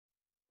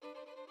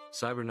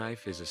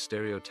CyberKnife is a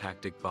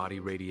Stereotactic Body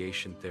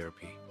Radiation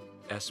Therapy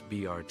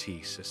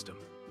 (SBRT) system.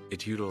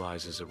 It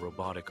utilizes a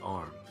robotic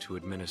arm to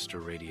administer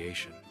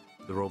radiation.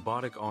 The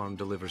robotic arm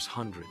delivers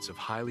hundreds of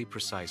highly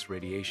precise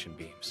radiation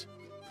beams.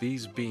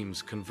 These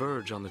beams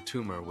converge on the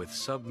tumor with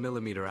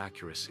sub-millimeter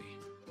accuracy.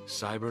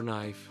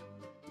 CyberKnife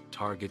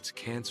targets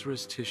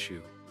cancerous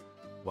tissue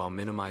while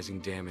minimizing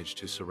damage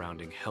to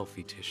surrounding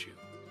healthy tissue.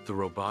 The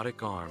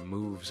robotic arm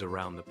moves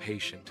around the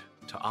patient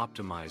to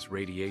optimize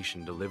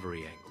radiation delivery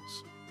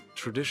angles.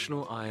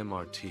 Traditional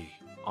IMRT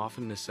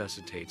often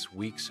necessitates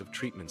weeks of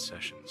treatment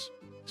sessions.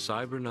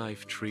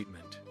 CyberKnife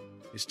treatment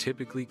is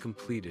typically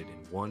completed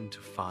in 1 to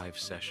 5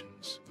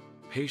 sessions.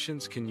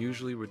 Patients can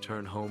usually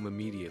return home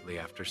immediately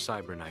after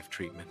CyberKnife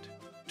treatment.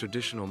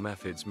 Traditional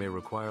methods may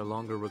require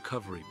longer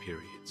recovery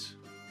periods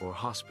or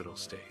hospital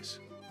stays.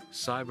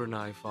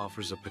 CyberKnife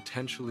offers a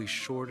potentially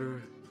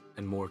shorter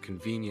and more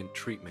convenient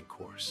treatment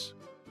course.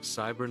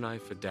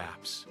 CyberKnife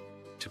adapts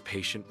to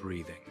patient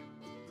breathing,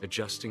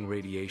 adjusting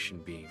radiation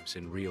beams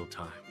in real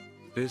time.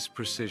 This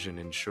precision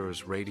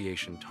ensures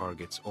radiation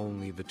targets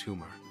only the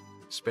tumor,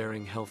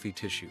 sparing healthy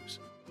tissues.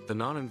 The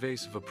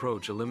non-invasive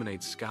approach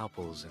eliminates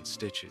scalpels and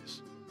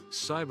stitches.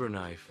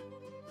 CyberKnife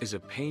is a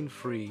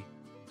pain-free,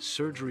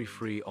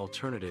 surgery-free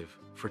alternative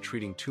for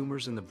treating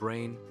tumors in the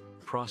brain,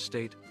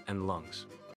 prostate, and lungs.